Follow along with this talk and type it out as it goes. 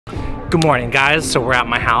Good morning, guys. So we're at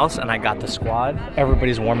my house and I got the squad.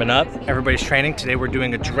 Everybody's warming up. Everybody's training. Today we're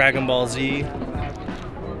doing a Dragon Ball Z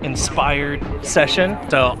inspired session.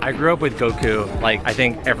 So I grew up with Goku, like I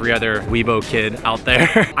think every other Weibo kid out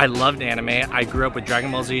there. I loved anime. I grew up with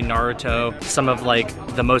Dragon Ball Z, Naruto, some of like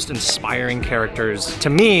the most inspiring characters. To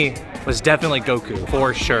me, was definitely Goku,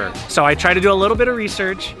 for sure. So I tried to do a little bit of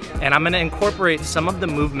research and I'm gonna incorporate some of the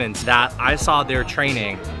movements that I saw their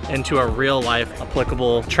training into a real life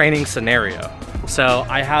applicable training scenario. So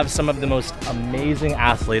I have some of the most amazing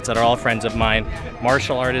athletes that are all friends of mine,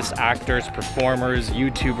 martial artists, actors, performers,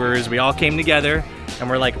 YouTubers. We all came together and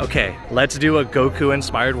we're like, okay, let's do a Goku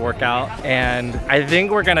inspired workout. And I think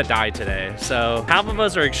we're gonna die today. So half of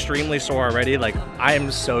us are extremely sore already. Like I am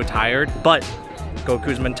so tired, but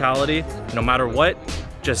Goku's mentality, no matter what,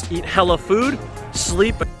 just eat hella food,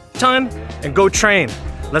 sleep a ton, and go train.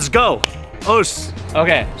 Let's go. Os.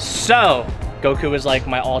 Okay, so Goku is like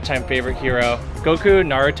my all-time favorite hero. Goku,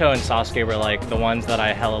 Naruto, and Sasuke were like the ones that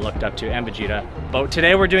I hella looked up to, and Vegeta. But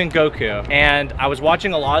today we're doing Goku, and I was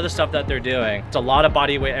watching a lot of the stuff that they're doing. It's a lot of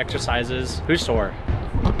body weight exercises. Who's sore?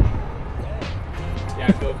 Yeah,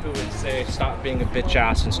 Goku would say, stop being a bitch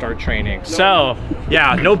ass and start training. So,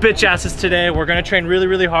 yeah, no bitch asses today. We're gonna train really,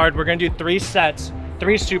 really hard. We're gonna do 3 sets,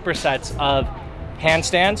 3 supersets of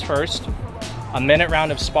handstands first, a minute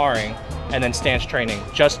round of sparring, and then stance training,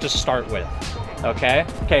 just to start with, okay?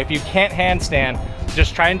 Okay, if you can't handstand,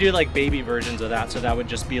 just try and do like baby versions of that. So that would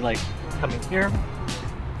just be like coming here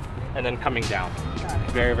and then coming down.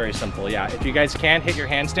 Very, very simple, yeah. If you guys can, hit your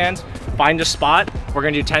handstands, find a spot. We're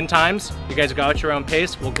gonna do 10 times. You guys go at your own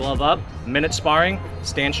pace. We'll glove up, minute sparring,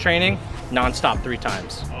 stance training, non-stop 3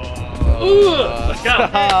 times. Let's go.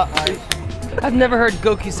 I've never heard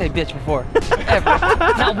Goku say bitch before, ever,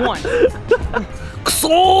 not once.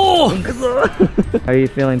 How are you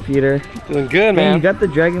feeling, Peter? Feeling good, man. Dang, you got the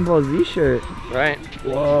Dragon Ball Z shirt. Right.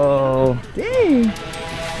 Whoa. Dang.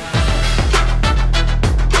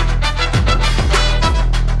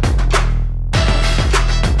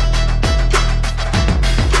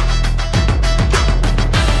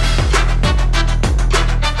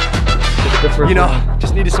 You know,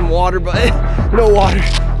 just needed some water, but no water.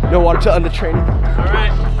 No water to end the training. All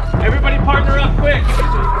right, everybody partner up quick.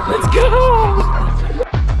 Let's go.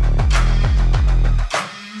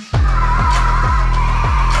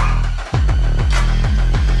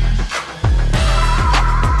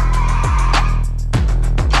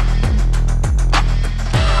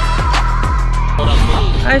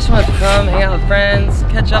 I just want to come, hang out with friends,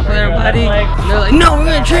 catch up with everybody. And they're like, no, we're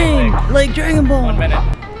gonna train like Dragon Ball. 1 minute.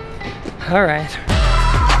 All right.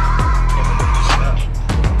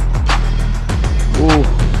 Ooh,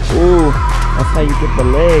 ooh, that's how you get the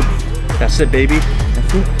legs. That's it, baby.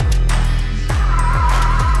 That's it.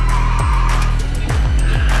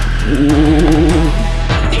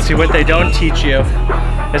 Ooh. See, what they don't teach you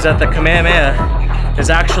is that the Kamehameha is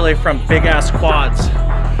actually from big ass quads.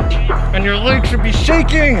 And your legs should be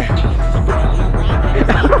shaking.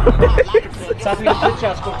 Stop being a bitch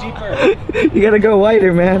ass, go deeper. You gotta go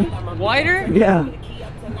wider, man. Wider? Yeah.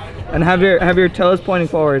 And have your toes pointing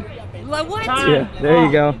forward. Like what? Yeah, there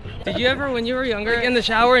you go. Did you ever, when you were younger, in the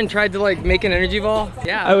shower and tried to like make an energy ball?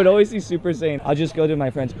 Yeah. I would always be Super Saiyan. I'll just go to my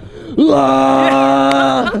friends. You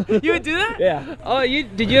would do that? Yeah. Oh,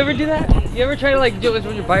 did you ever do that? You ever try to like do it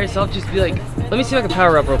when you're by yourself? Just be like, let me see if I can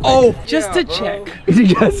power up real quick. Oh, just to check.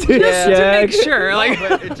 Just to Make sure. Like, no,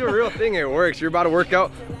 but it's a real thing. It works. You're about to work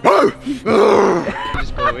out.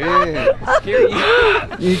 Just go in.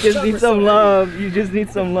 You just need some love. You just need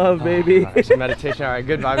some love, baby. Some meditation. All right,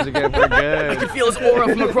 good vibes again. We're good. I can feel his aura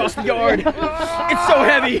from across the yard. It's so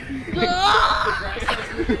heavy.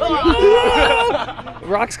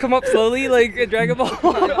 Rocks come up slowly like a Dragon Ball.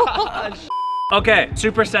 Okay,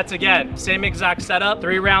 supersets again. Same exact setup,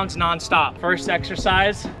 3 rounds non-stop. First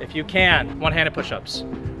exercise, if you can, one-handed push-ups.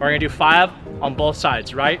 We're gonna do 5 on both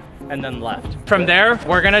sides, right and then left. From there,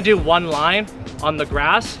 we're gonna do 1 line on the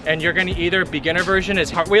grass, and you're gonna either, beginner version is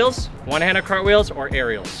cartwheels, one-handed cartwheels, or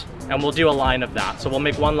aerials. And we'll do a line of that. So we'll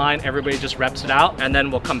make 1 line, everybody just reps it out, and then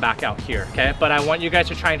we'll come back out here, okay? But I want you guys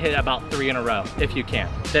to try and hit about 3 in a row, if you can.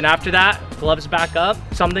 Then after that, gloves back up.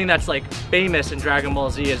 Something that's like famous in Dragon Ball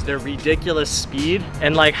Z is their ridiculous speed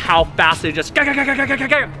and like how fast they just,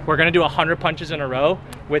 we're gonna do 100 punches in a row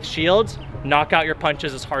with shields. Knock out your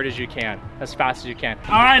punches as hard as you can, as fast as you can.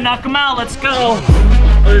 All right, knock them out, let's go. Oh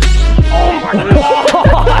my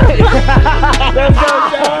God. That's so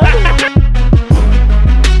good.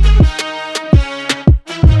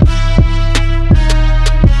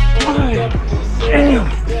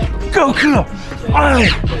 Goku! I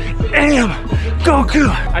am Goku!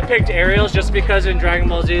 I picked aerials just because in Dragon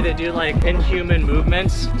Ball Z, they do like inhuman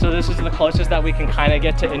movements. So this is the closest that we can kind of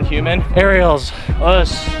get to inhuman. Aerials,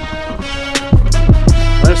 us.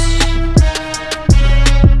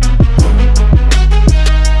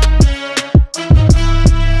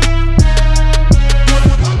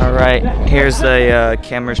 All right, here's the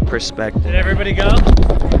camera's perspective. Did everybody go?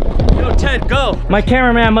 Yo, Ted, go. My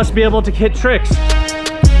cameraman must be able to hit tricks.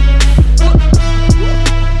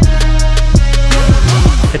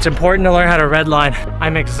 It's important to learn how to redline.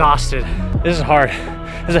 I'm exhausted. This is hard.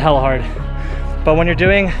 This is hella hard. But when you're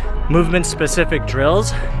doing movement-specific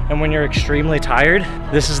drills and when you're extremely tired,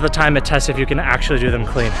 this is the time to test if you can actually do them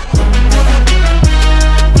clean.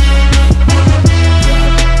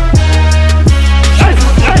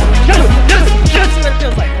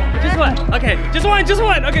 Okay, just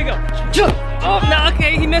one. Okay, go. Oh, no,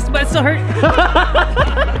 okay, he missed, but it still hurt.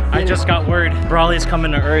 I just got word Broly's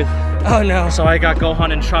coming to Earth. Oh no. So I got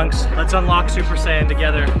Gohan and Trunks. Let's unlock Super Saiyan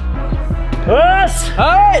together. Us!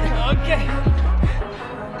 All right. Okay.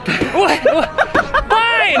 What?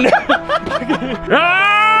 Fine.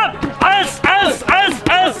 Us!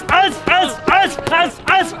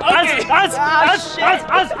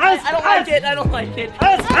 I don't like it. I don't like it.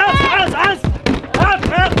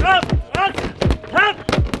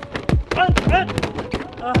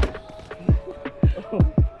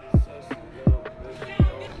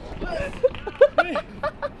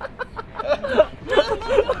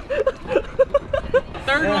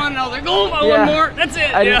 Third one, I was like, oh, one more. That's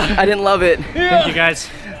it. I didn't love it. Thank you guys.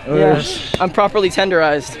 Yeah, I'm properly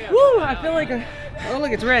tenderized. Woo, I feel like oh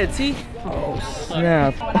look, it's red. See? Oh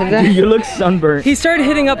snap! Dude, you look sunburnt. He started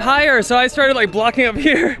hitting up higher, so I started like blocking up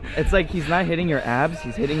here. It's like he's not hitting your abs;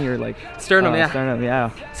 he's hitting your like sternum. Yeah. Sternum.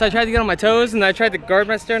 Yeah. So I tried to get on my toes, and I tried to guard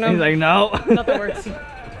my sternum. He's like, no. Nothing works.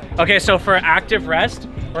 Okay, so for active rest,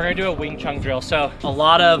 we're gonna do a Wing Chun drill. So a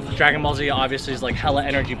lot of Dragon Ball Z obviously is like hella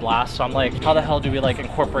energy blast. So I'm like, how the hell do we like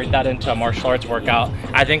incorporate that into a martial arts workout?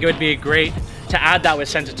 I think it would be great to add that with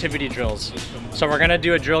sensitivity drills. So we're gonna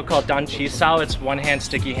do a drill called Dan Chi Sao. It's one hand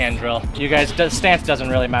sticky hand drill. You guys, the stance doesn't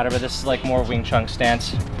really matter, but this is like more Wing Chun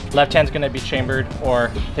stance. Left hand's gonna be chambered or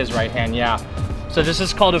his right hand, yeah. So this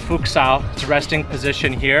is called a Fuk Sao. It's resting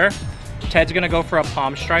position here. Ted's gonna go for a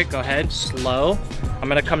palm strike. Go ahead, slow. I'm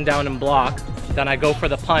gonna come down and block. Then I go for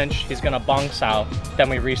the punch. He's gonna bong sao. Then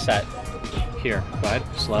we reset. Here, go ahead,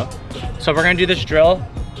 slow. So we're gonna do this drill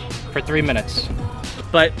for 3 minutes.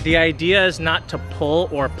 But the idea is not to pull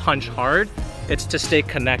or punch hard. It's to stay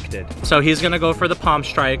connected. So he's gonna go for the palm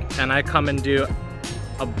strike and I come and do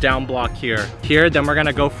a down block here. Here, then we're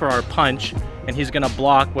gonna go for our punch and he's gonna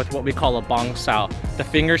block with what we call a bong sao. The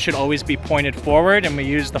finger should always be pointed forward and we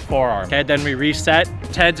use the forearm. Okay, then we reset.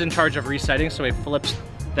 Ted's in charge of resetting, so he flips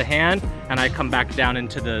the hand and I come back down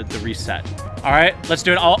into the reset. All right, let's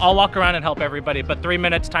do it. I'll walk around and help everybody, but 3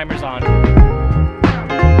 minutes, timer's on.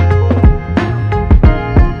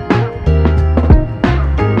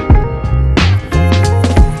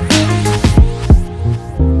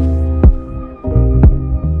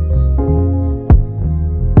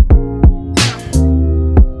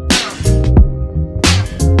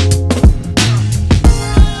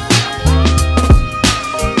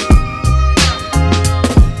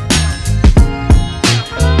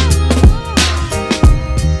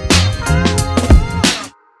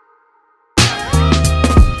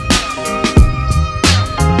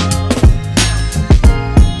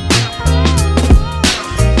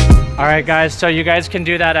 All right guys, so you guys can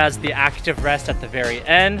do that as the active rest at the very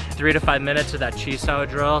end. 3 to 5 minutes of that Chi Sao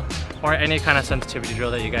drill or any kind of sensitivity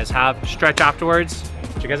drill that you guys have. Stretch afterwards.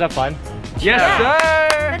 Did you guys have fun? Yes, sir.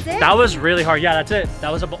 That's it? That was really hard. Yeah, that's it.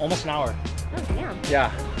 That was almost an hour. Oh, damn.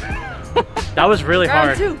 Yeah. That was really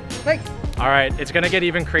hard. Round 2. Like. All right, it's gonna get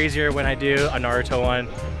even crazier when I do a Naruto one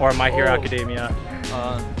or My Hero Academia.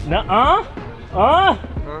 All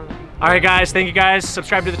right guys, thank you guys.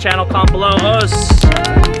 Subscribe to the channel, comment below.